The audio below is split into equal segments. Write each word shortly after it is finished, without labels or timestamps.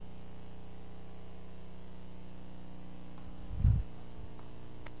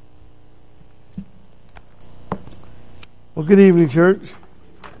Well, good evening, church.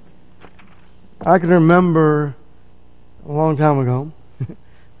 I can remember a long time ago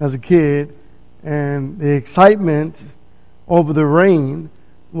as a kid, and the excitement over the rain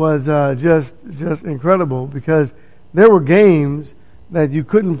was just incredible, because there were games that you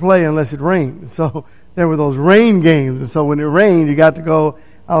couldn't play unless it rained. So there were those rain games, and so when it rained, you got to go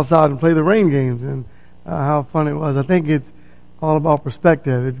outside and play the rain games, and how fun it was. I think it's all about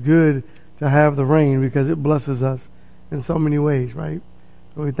perspective. It's good to have the rain because it blesses us in so many ways, right?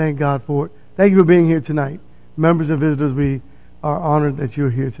 So we thank God for it. Thank you for being here tonight. Members and visitors, we are honored that you're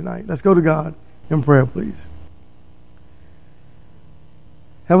here tonight. Let's go to God in prayer, please.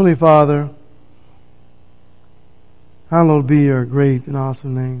 Heavenly Father, hallowed be your great and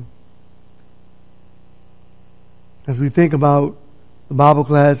awesome name. As we think about the Bible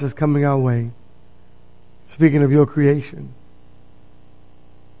class that's coming our way, speaking of your creation,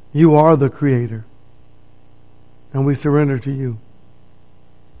 you are the creator, and we surrender to you.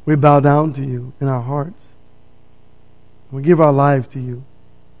 We bow down to you in our hearts. We give our lives to you.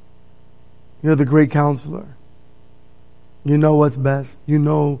 You're the great counselor. You know what's best. You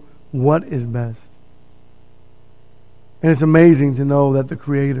know what is best. And it's amazing to know that the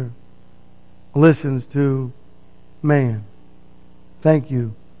Creator listens to man. Thank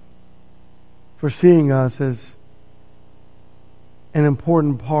you for seeing us as an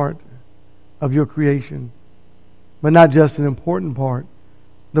important part of your creation. But not just an important part,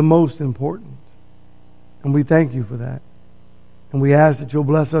 the most important. And we thank you for that. And we ask that you'll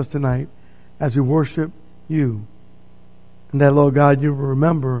bless us tonight as we worship you. And that, Lord God, you will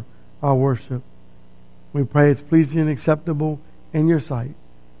remember our worship. We pray it's pleasing and acceptable in your sight.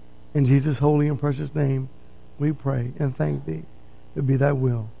 In Jesus' holy and precious name, we pray and thank thee. It be thy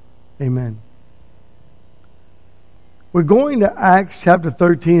will. Amen. We're going to Acts chapter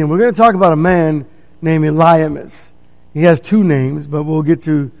 13, and we're going to talk about a man named Elymas. He has two names, but we'll get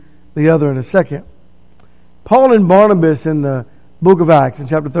to the other in a second. Paul and Barnabas in the book of Acts in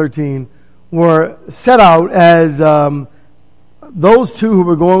chapter 13 were set out as those two who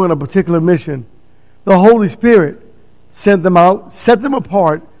were going on a particular mission. The Holy Spirit sent them out, set them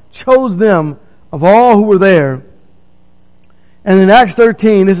apart, chose them of all who were there. And in Acts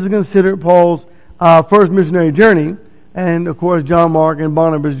 13, this is considered Paul's first missionary journey. And of course, John Mark and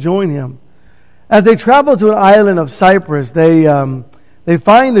Barnabas join him. As they travel to an island of Cyprus, they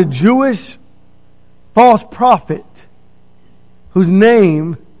find a Jewish false prophet whose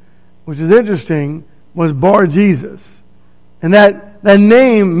name, which is interesting, was Bar Jesus. And that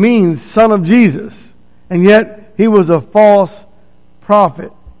name means son of Jesus. And yet he was a false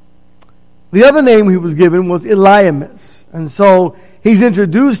prophet. The other name he was given was Elymas. And so he's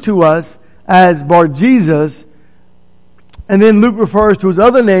introduced to us as Bar Jesus. And then Luke refers to his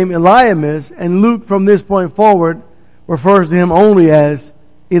other name, Elymas, and Luke from this point forward refers to him only as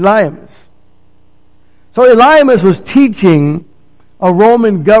Elymas. So Elymas was teaching a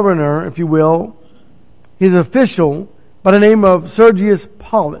Roman governor, if you will, his official, by the name of Sergius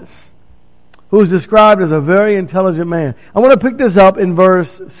Paulus, who is described as a very intelligent man. I want to pick this up in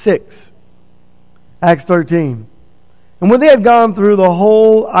verse 6, Acts 13. And when they had gone through the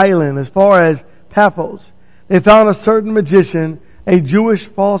whole island as far as Paphos, they found a certain magician, a Jewish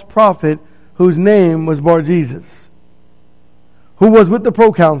false prophet, whose name was Bar Jesus, who was with the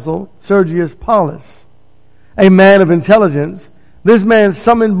proconsul, Sergius Paulus, a man of intelligence. This man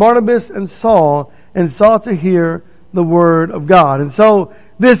summoned Barnabas and Saul and sought to hear the word of God. And so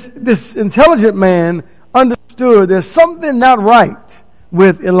this intelligent man understood there's something not right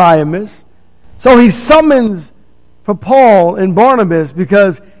with Elymas. So he summons for Paul and Barnabas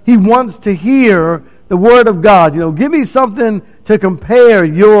because he wants to hear the word of God. Give me something to compare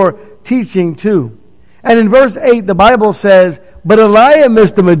your teaching to. And in verse 8, the Bible says, but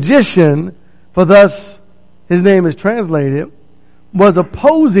Elymas the magician, for thus his name is translated, was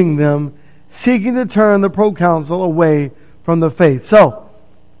opposing them, seeking to turn the proconsul away from the faith. So,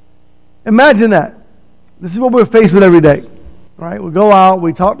 imagine that. This is what we're faced with every day. Right? We go out,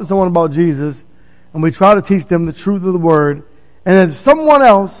 we talk to someone about Jesus, and we try to teach them the truth of the word, and there's someone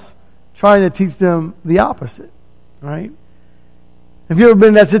else trying to teach them the opposite, right? Have you ever been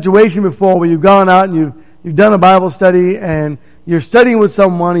in that situation before where you've gone out and you've done a Bible study and you're studying with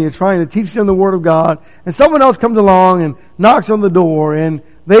someone and you're trying to teach them the Word of God, and someone else comes along and knocks on the door, and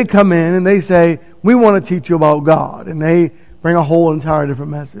they come in and they say, we want to teach you about God, and they bring a whole entire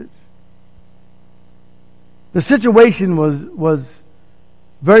different message. The situation was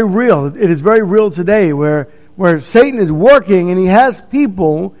very real. It is very real today where Satan is working and he has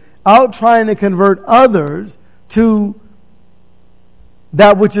people out trying to convert others to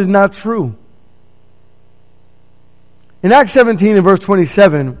that which is not true. In Acts 17 and verse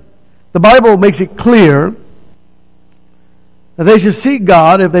 27, the Bible makes it clear that they should seek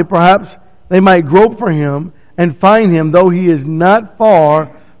God if they might grope for Him and find Him, though He is not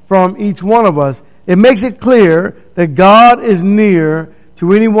far from each one of us. It makes it clear that God is near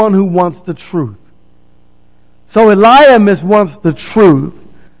to anyone who wants the truth. So Elymas wants the truth,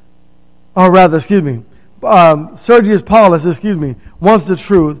 Sergius Paulus, wants the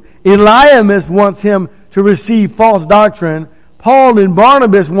truth. Elymas wants him to receive false doctrine. Paul and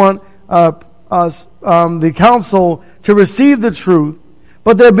Barnabas want the council to receive the truth,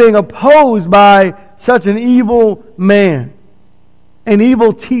 but they're being opposed by such an evil man, an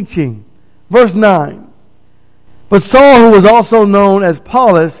evil teaching. Verse 9. But Saul, who was also known as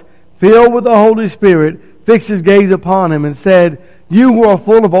Paulus, filled with the Holy Spirit, fixed his gaze upon him and said, "You who are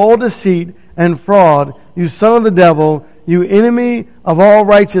full of all deceit and fraud, you son of the devil, you enemy of all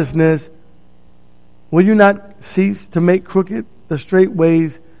righteousness, will you not cease to make crooked the straight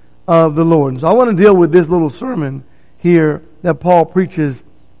ways of the Lord?" And so I want to deal with this little sermon here that Paul preaches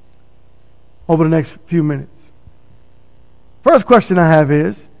over the next few minutes. First question I have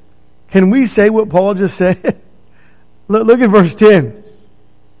is, can we say what Paul just said? Look at verse 10.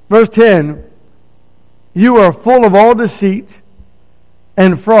 Verse 10, "You are full of all deceit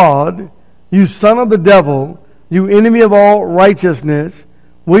and fraud, you son of the devil, you enemy of all righteousness,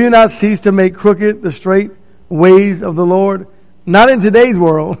 will you not cease to make crooked the straight ways of the Lord?" Not in today's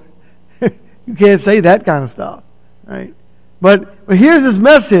world. You can't say that kind of stuff, right? But here's this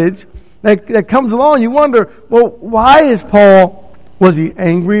message that comes along. You wonder, well, why is Paul, was he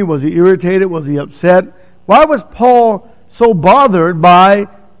angry? Was he irritated? Was he upset? Why was Paul so bothered by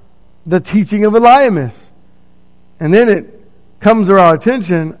the teaching of Elymas? And then it comes to our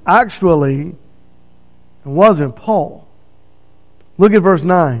attention, actually, it wasn't Paul. Look at verse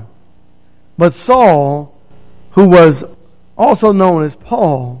 9. But Saul, who was also known as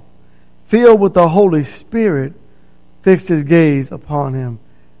Paul, filled with the Holy Spirit, fixed his gaze upon him.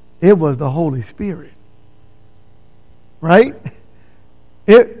 It was the Holy Spirit. Right?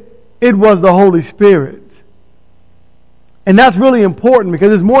 It was the Holy Spirit. And that's really important, because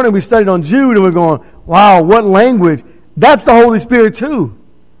this morning we studied on Jude and we're going, wow, what language. That's the Holy Spirit too.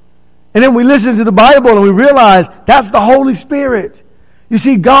 And then we listen to the Bible and we realize that's the Holy Spirit. You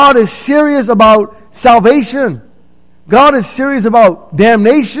see, God is serious about salvation. God is serious about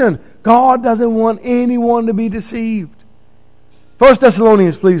damnation. God doesn't want anyone to be deceived. 1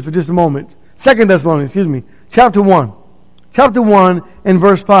 Thessalonians, please, for just a moment. 2 Thessalonians, chapter 1. Chapter 1 and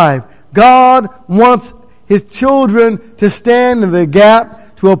verse 5. God wants His children to stand in the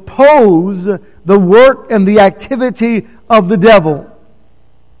gap to oppose the work and the activity of the devil.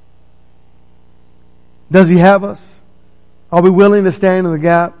 Does He have us? Are we willing to stand in the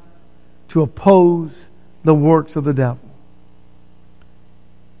gap to oppose the works of the devil?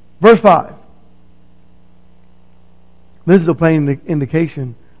 Verse 5. This is a plain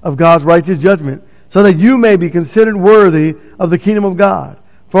indication of God's righteous judgment, so that you may be considered worthy of the kingdom of God,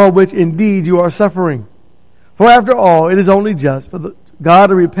 for which indeed you are suffering. For after all, it is only just for God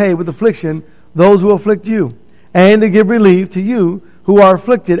to repay with affliction those who afflict you, and to give relief to you who are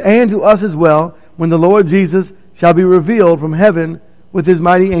afflicted, and to us as well, when the Lord Jesus shall be revealed from heaven with His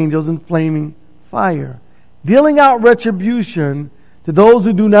mighty angels in flaming fire, dealing out retribution to those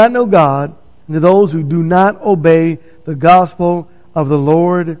who do not know God, and to those who do not obey the gospel of the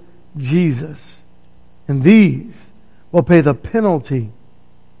Lord Jesus. And these will pay the penalty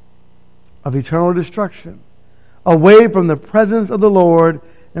of eternal destruction, away from the presence of the Lord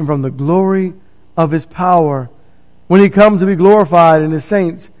and from the glory of His power, when He comes to be glorified in His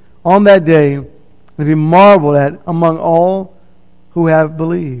saints on that day, and to be marveled at among all who have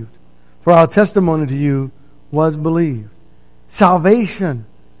believed. For our testimony to you was believed. Salvation.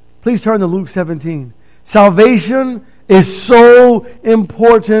 Please turn to Luke 17. Salvation is so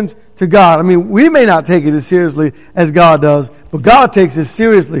important to God. I mean, we may not take it as seriously as God does, but God takes it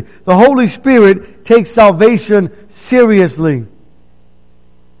seriously. The Holy Spirit takes salvation seriously.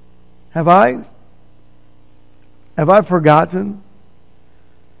 Have I forgotten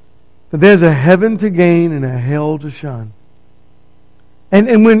that there's a heaven to gain and a hell to shun?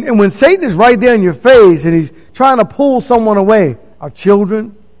 And when Satan is right there in your face and he's trying to pull someone away, our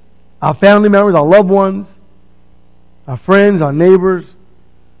children, our family members, our loved ones, our friends, our neighbors,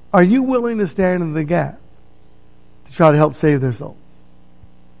 are you willing to stand in the gap to try to help save their souls?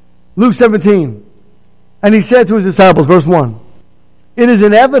 Luke 17. And He said to His disciples, verse 1, "It is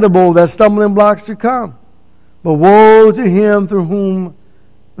inevitable that stumbling blocks should come, but woe to him through whom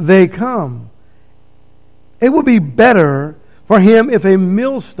they come. It would be better for him if a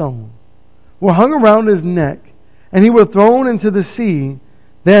millstone were hung around his neck and he were thrown into the sea,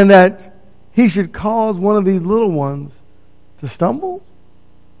 than that he should cause one of these little ones to stumble?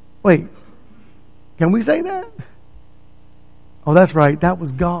 Wait, can we say that? Oh, that's right. That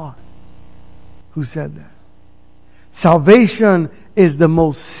was God who said that. Salvation is the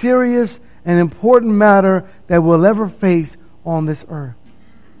most serious and important matter that we'll ever face on this earth.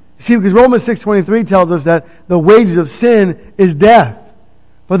 See, because Romans 6:23 tells us that the wages of sin is death.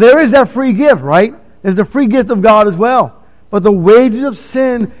 But there is that free gift, right? There's the free gift of God as well. But the wages of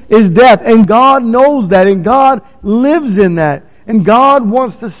sin is death. And God knows that. And God lives in that. And God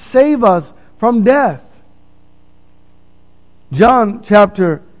wants to save us from death. John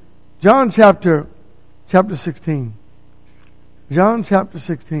chapter 16. John chapter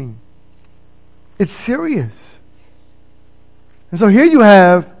 16. It's serious. And so here you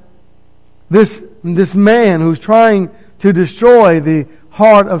have this man who's trying to destroy the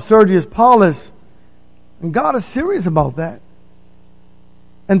heart of Sergius Paulus. And God is serious about that.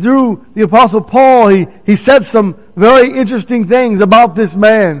 And through the Apostle Paul, he said some very interesting things about this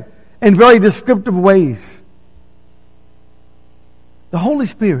man in very descriptive ways. The Holy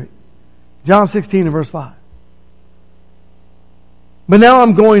Spirit, John 16 and verse 5. But now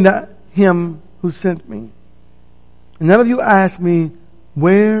I'm going to him who sent me. And none of you ask me,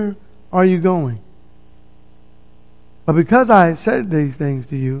 where are you going? But because I said these things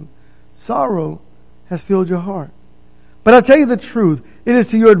to you, sorrow has filled your heart. But I tell you the truth, it is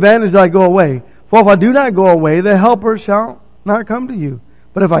to your advantage that I go away. For if I do not go away, the Helper shall not come to you.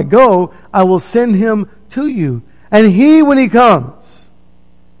 But if I go, I will send him to you. And he, when he comes,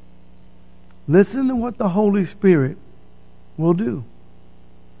 listen to what the Holy Spirit will do.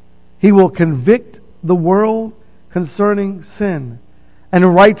 He will convict the world concerning sin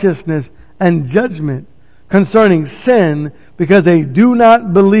and righteousness and judgment concerning sin because they do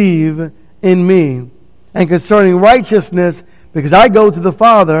not believe in me, and concerning righteousness because I go to the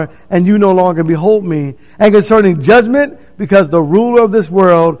Father and you no longer behold me, and concerning judgment because the ruler of this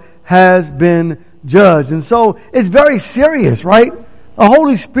world has been judged. And so it's very serious, right? The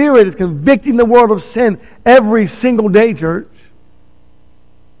Holy Spirit is convicting the world of sin every single day, church.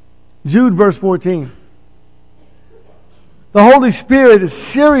 Jude verse 14. The Holy Spirit is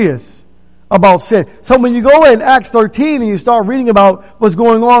serious about sin. So when you go in Acts 13 and you start reading about what's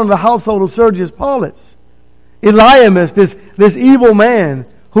going on in the household of Sergius Paulus, Elymas, this evil man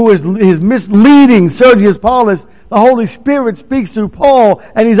who is misleading Sergius Paulus, the Holy Spirit speaks through Paul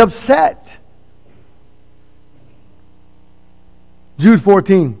and he's upset. Jude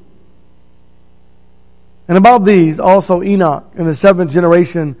 14. And about these also Enoch in the seventh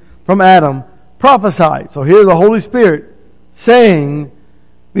generation from Adam prophesied. So here's the Holy Spirit saying,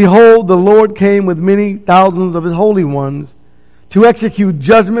 behold, the Lord came with many thousands of his holy ones to execute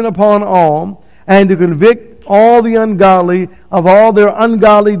judgment upon all and to convict all the ungodly of all their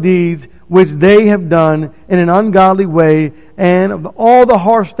ungodly deeds which they have done in an ungodly way, and of all the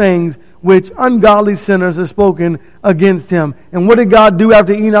harsh things which ungodly sinners have spoken against him. And what did God do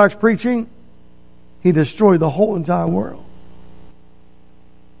after Enoch's preaching? He destroyed the whole entire world.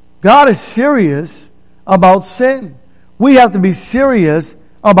 God is serious about sin. We have to be serious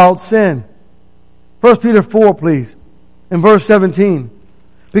about sin. 1 Peter 4, please, in verse 17.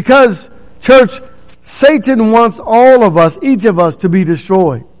 Because, church, Satan wants all of us, each of us, to be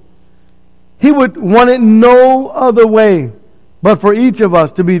destroyed. He would want it no other way but for each of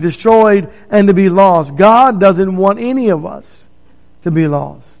us to be destroyed and to be lost. God doesn't want any of us to be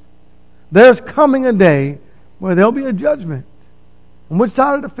lost. There's coming a day where there'll be a judgment. On which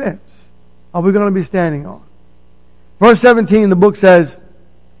side of the fence are we going to be standing on? Verse 17, the book says,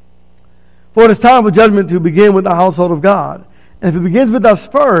 for it is time for judgment to begin with the household of God. And if it begins with us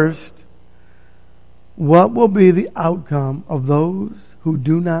first, what will be the outcome of those who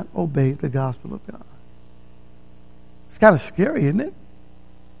do not obey the gospel of God? It's kind of scary, isn't it?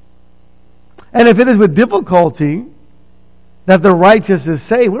 And if it is with difficulty that the righteous is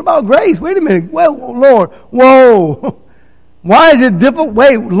saved, what about grace? Wait a minute. Well, Lord, whoa. Why is it difficult?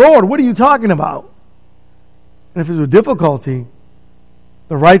 Wait, Lord, what are you talking about? And if it's with difficulty,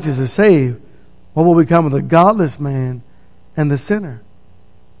 the righteous is saved, what will become of the godless man and the sinner?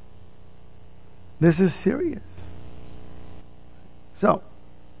 This is serious. So,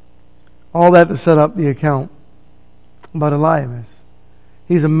 all that to set up the account about Elymas.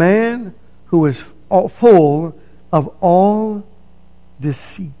 He's a man who is full of all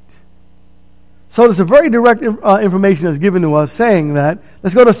deceit. So there's a very direct information that's given to us saying that,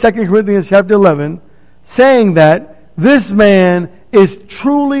 let's go to 2 Corinthians chapter 11, saying that this man is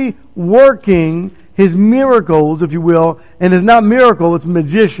truly working his miracles, if you will, and it's not miracle, it's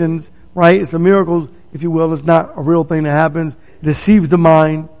magicians, right? It's the miracles if you will. It's not a real thing that happens. It deceives the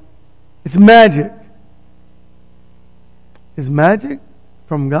mind. It's magic. Is magic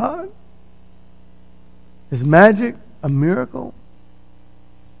from God? Is magic a miracle?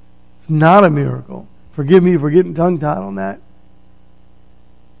 It's not a miracle. Forgive me for getting tongue-tied on that.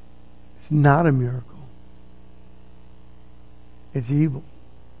 It's not a miracle. It's evil.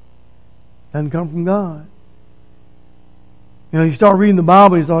 Doesn't come from God. You know, you start reading the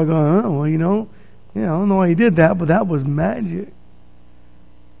Bible, you start going, oh, well, I don't know why he did that, but that was magic.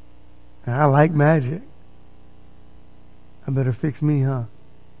 And I like magic. I better fix me, huh?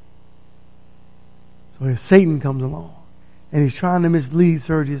 So if Satan comes along, and he's trying to mislead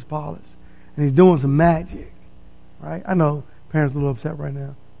Sergius Paulus, and he's doing some magic, right? I know parents are a little upset right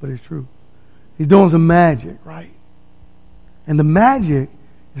now, but it's true. He's doing some magic, right? And the magic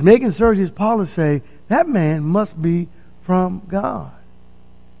is making Sergius Paulus say, that man must be from God.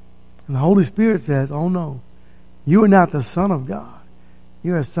 And the Holy Spirit says, oh no, you are not the Son of God.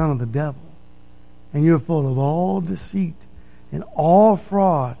 You're a son of the devil. And you're full of all deceit and all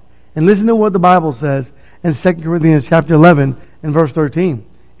fraud. And listen to what the Bible says in 2 Corinthians chapter 11 and verse 13.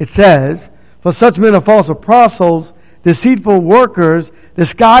 It says, for such men are false apostles, deceitful workers,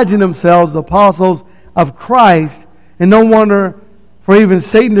 disguising themselves as apostles of Christ. And no wonder, for even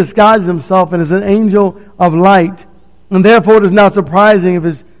Satan disguises himself and is an angel of light. And therefore it is not surprising if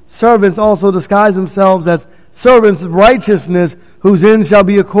his servants also disguise themselves as servants of righteousness, whose end shall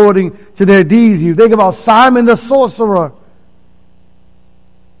be according to their deeds. You think about Simon the sorcerer.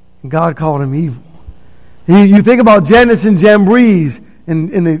 And God called him evil. You think about Jannes and Jambres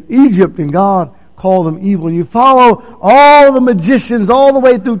in Egypt, and God called them evil. And you follow all the magicians all the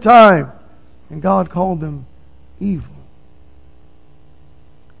way through time, and God called them evil.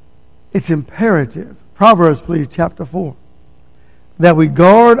 It's imperative, Proverbs please, chapter 4, that we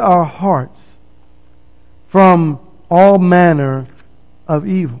guard our hearts from all manner of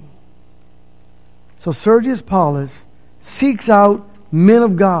evil. So Sergius Paulus seeks out men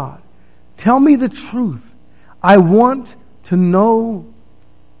of God. Tell me the truth. I want to know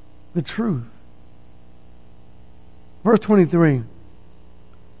the truth. Verse 23.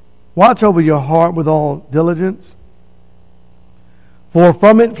 Watch over your heart with all diligence, for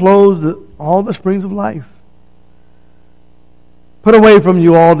from it flows all the springs of life. Put away from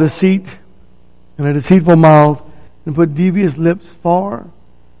you all deceit and a deceitful mouth, and put devious lips far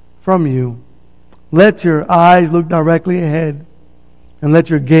from you. Let your eyes look directly ahead, and let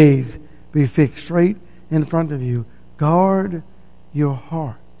your gaze be fixed straight in front of you. Guard your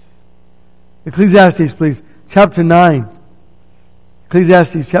hearts. Ecclesiastes, please, chapter 9.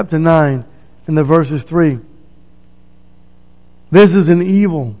 Ecclesiastes chapter 9 and the verses 3. This is an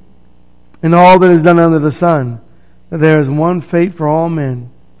evil in all that is done under the sun, that there is one fate for all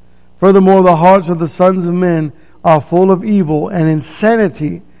men. Furthermore, the hearts of the sons of men are full of evil, and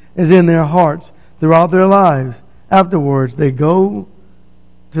insanity is in their hearts throughout their lives. Afterwards, they go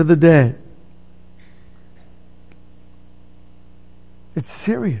to the dead. It's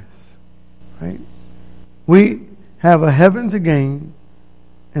serious, right? We have a heaven to gain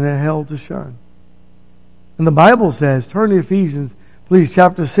and a hell to shun. And the Bible says, turn to Ephesians, please,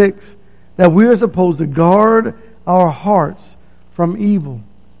 chapter 6, that we are supposed to guard our hearts from evil.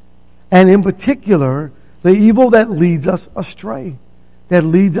 And in particular, the evil that leads us astray, that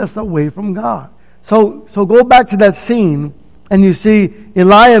leads us away from God. So go back to that scene, and you see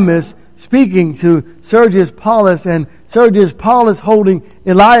Elymas speaking to Sergius Paulus, and Sergius Paulus holding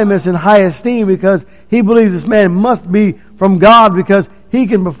Elymas in high esteem because he believes this man must be from God because he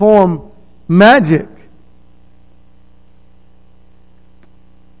can perform magic.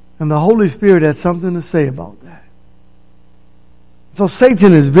 And the Holy Spirit had something to say about that. So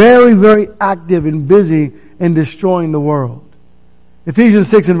Satan is very, very active and busy in destroying the world. Ephesians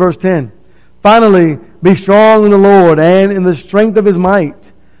 6 and verse 10. Finally, be strong in the Lord and in the strength of His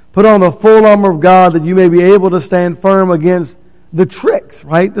might. Put on the full armor of God that you may be able to stand firm against the tricks,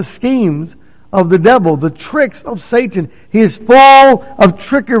 right? The schemes of the devil, the tricks of Satan. He is full of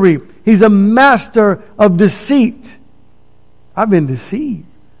trickery. He's a master of deceit. I've been deceived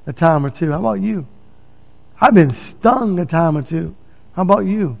a time or two. How about you? I've been stung a time or two. How about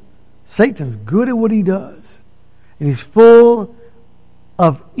you? Satan's good at what he does. And he's full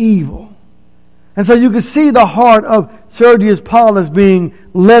of evil. And so you can see the heart of Sergius Paulus being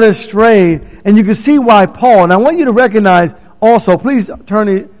led astray. And you can see why Paul, and I want you to recognize also, please turn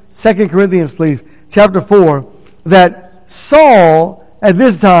to 2 Corinthians, please, chapter 4, that Saul, at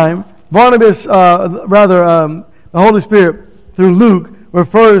this time, Barnabas, the Holy Spirit, through Luke,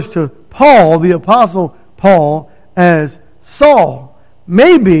 refers to Paul, the Apostle Paul, as Saul.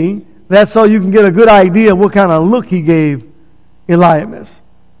 Maybe That's so you can get a good idea of what kind of look he gave Elymas.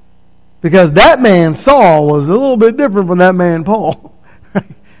 Because that man, Saul, was a little bit different from that man, Paul.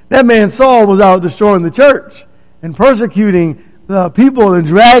 That man, Saul, was out destroying the church and persecuting the people and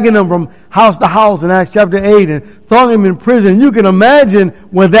dragging them from house to house in Acts chapter 8 and throwing them in prison. You can imagine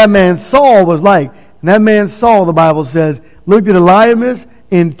what that man, Saul, was like. And that man, Saul, the Bible says, looked at Elymas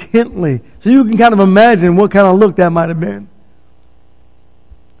intently. So you can kind of imagine what kind of look that might have been.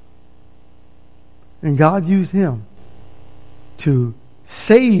 And God used him to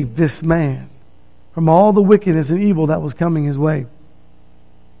save this man from all the wickedness and evil that was coming his way.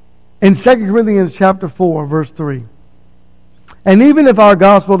 In 2 Corinthians chapter 4, verse 3, and even if our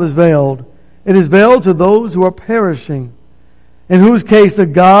gospel is veiled, it is veiled to those who are perishing, in whose case the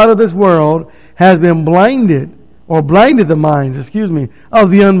God of this world has been blinded the minds,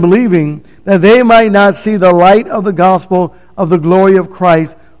 of the unbelieving, that they might not see the light of the gospel of the glory of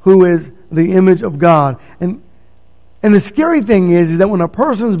Christ, who is the image of God. And the scary thing is that when a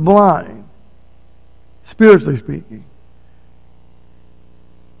person's blind, spiritually speaking,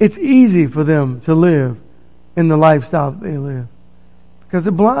 it's easy for them to live in the lifestyle that they live. Because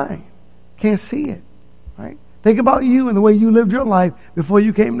they're blind. Can't see it. Right? Think about you and the way you lived your life before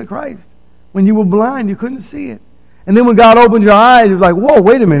you came to Christ. When you were blind, you couldn't see it. And then when God opened your eyes, it was like, whoa,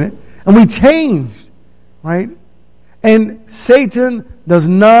 wait a minute. And we changed. Right? And Satan does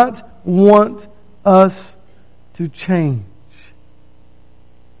not want us to change.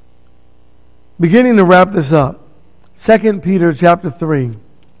 Beginning to wrap this up, 2 Peter chapter 3.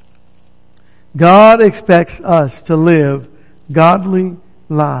 God expects us to live godly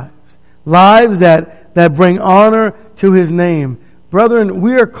lives. Lives that bring honor to His name. Brethren,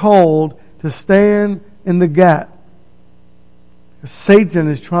 we are called to stand in the gap. Satan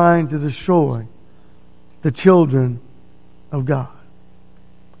is trying to destroy the children of God.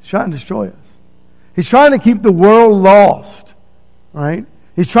 He's trying to destroy us. He's trying to keep the world lost. Right?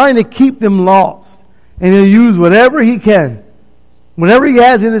 He's trying to keep them lost. And he'll use whatever he can, whatever he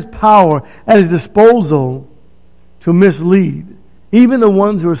has in his power, at his disposal, to mislead even the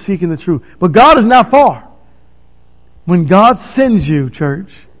ones who are seeking the truth. But God is not far. When God sends you,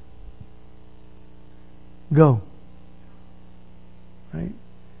 church, go. Right?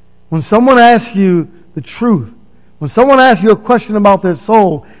 When someone asks you the truth, when someone asks you a question about their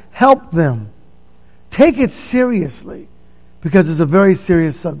soul, help them. Take it seriously, because it's a very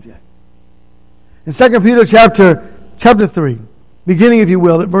serious subject. In 2 Peter chapter 3, beginning, if you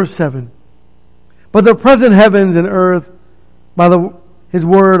will, at verse 7. But the present heavens and earth by His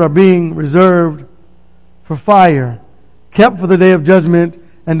word are being reserved for fire, kept for the day of judgment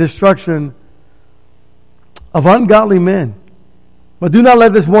and destruction of ungodly men. But do not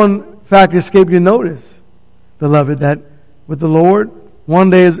let this one fact escape your notice, beloved, that with the Lord, one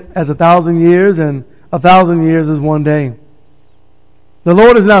day is as 1,000 years, and 1,000 years is one day. The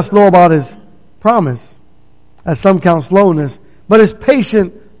Lord is not slow about His promise, as some count slowness, but is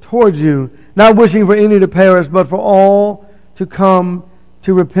patient towards you, not wishing for any to perish, but for all to come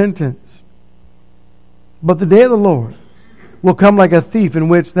to repentance. But the day of the Lord will come like a thief, in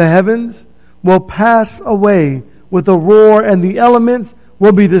which the heavens will pass away with a roar, and the elements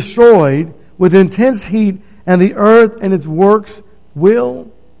will be destroyed with intense heat, and the earth and its works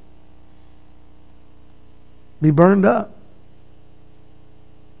will be burned up.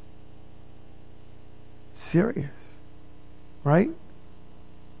 Serious, right?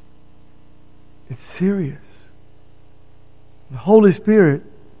 It's serious. The Holy Spirit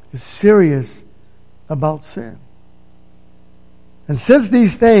is serious about sin. And since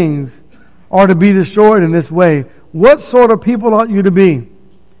these things are to be destroyed in this way, what sort of people ought you to be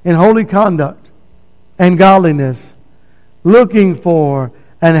in holy conduct and godliness, looking for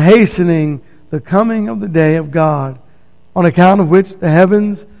and hastening the coming of the day of God, on account of which the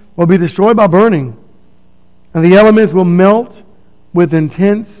heavens will be destroyed by burning, and the elements will melt with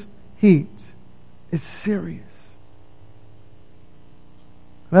intense heat. It's serious.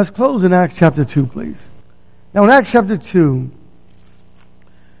 Let's close in Acts chapter 2, please. Now in Acts chapter 2,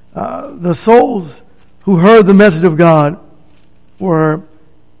 the souls who heard the message of God were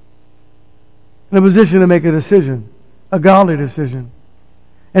in a position to make a decision, a godly decision.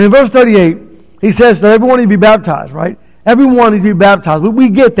 And in verse 38, he says that everyone needs to be baptized, right? Everyone needs to be baptized. We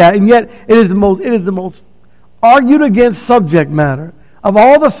get that, and yet it is the most argued against subject matter of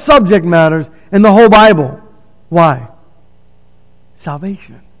all the subject matters in the whole Bible. Why?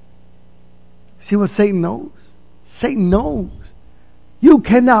 Salvation. See what Satan knows? Satan knows you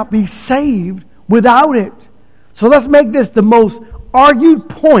cannot be saved without it. So let's make this the most argued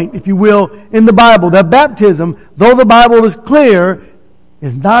point, if you will, in the Bible. That baptism, though the Bible is clear,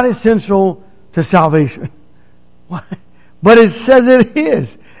 is not essential to salvation. But it says it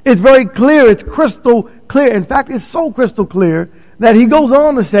is. It's very clear. It's crystal clear. In fact, it's so crystal clear that he goes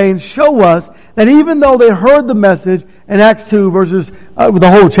on to say and show us that even though they heard the message in Acts 2 verses, the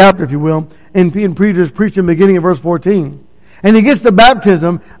whole chapter, if you will, in Peter's preaching beginning in verse 14, and he gets to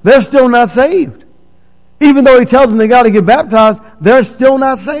baptism, they're still not saved. Even though he tells them they got to get baptized, they're still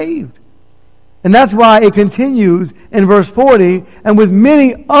not saved. And that's why it continues in verse 40 and with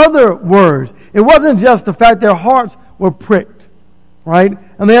many other words. It wasn't just the fact their hearts were pricked, right?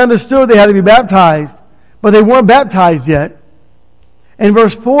 And they understood they had to be baptized, but they weren't baptized yet. In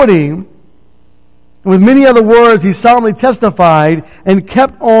verse 40, with many other words, he solemnly testified and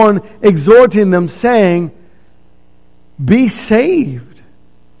kept on exhorting them, saying, be saved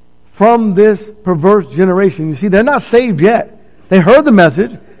from this perverse generation. You see, they're not saved yet. They heard the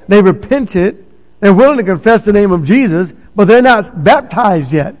message. They repented. They're willing to confess the name of Jesus, but they're not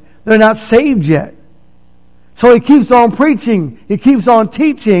baptized yet. They're not saved yet. So he keeps on preaching. He keeps on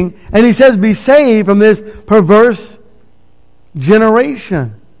teaching. And he says, be saved from this perverse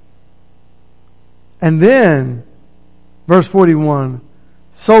generation. And then, verse 41,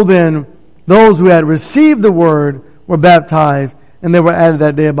 so then those who had received the word were baptized, and there were added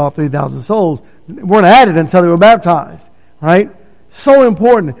that day about 3,000 souls. They weren't added until they were baptized, right? So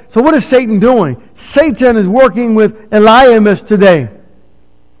important. So what is Satan doing? Satan is working with Eliamus today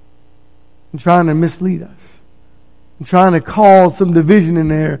and trying to mislead us and trying to cause some division in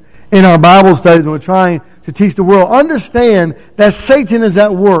there in our Bible studies when we're trying to teach the world. Understand that Satan is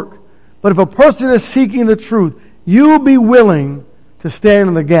at work. But if a person is seeking the truth, you'll be willing to stand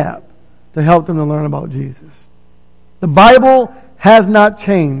in the gap to help them to learn about Jesus. The Bible has not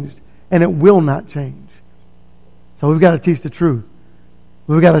changed, and it will not change. So we've got to teach the truth.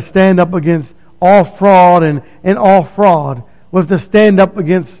 We've got to stand up against all fraud and all fraud. We have to stand up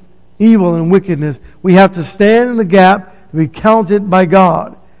against evil and wickedness. We have to stand in the gap to be counted by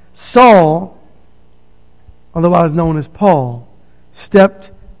God. Saul, otherwise known as Paul,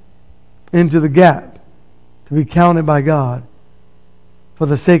 stepped into the gap to be counted by God for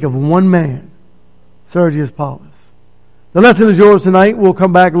the sake of one man, Sergius Paulus. The lesson is yours tonight. We'll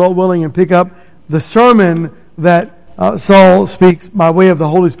come back, Lord willing, and pick up the sermon that Saul speaks by way of the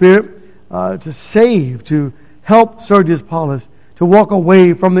Holy Spirit to save, to help Sergius Paulus to walk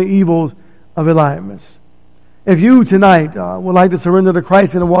away from the evils of Eliamus. If you tonight would like to surrender to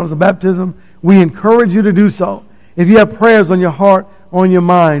Christ in the waters of baptism, we encourage you to do so. If you have prayers on your heart, on your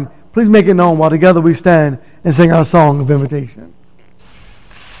mind, please make it known while together we stand and sing our song of invitation.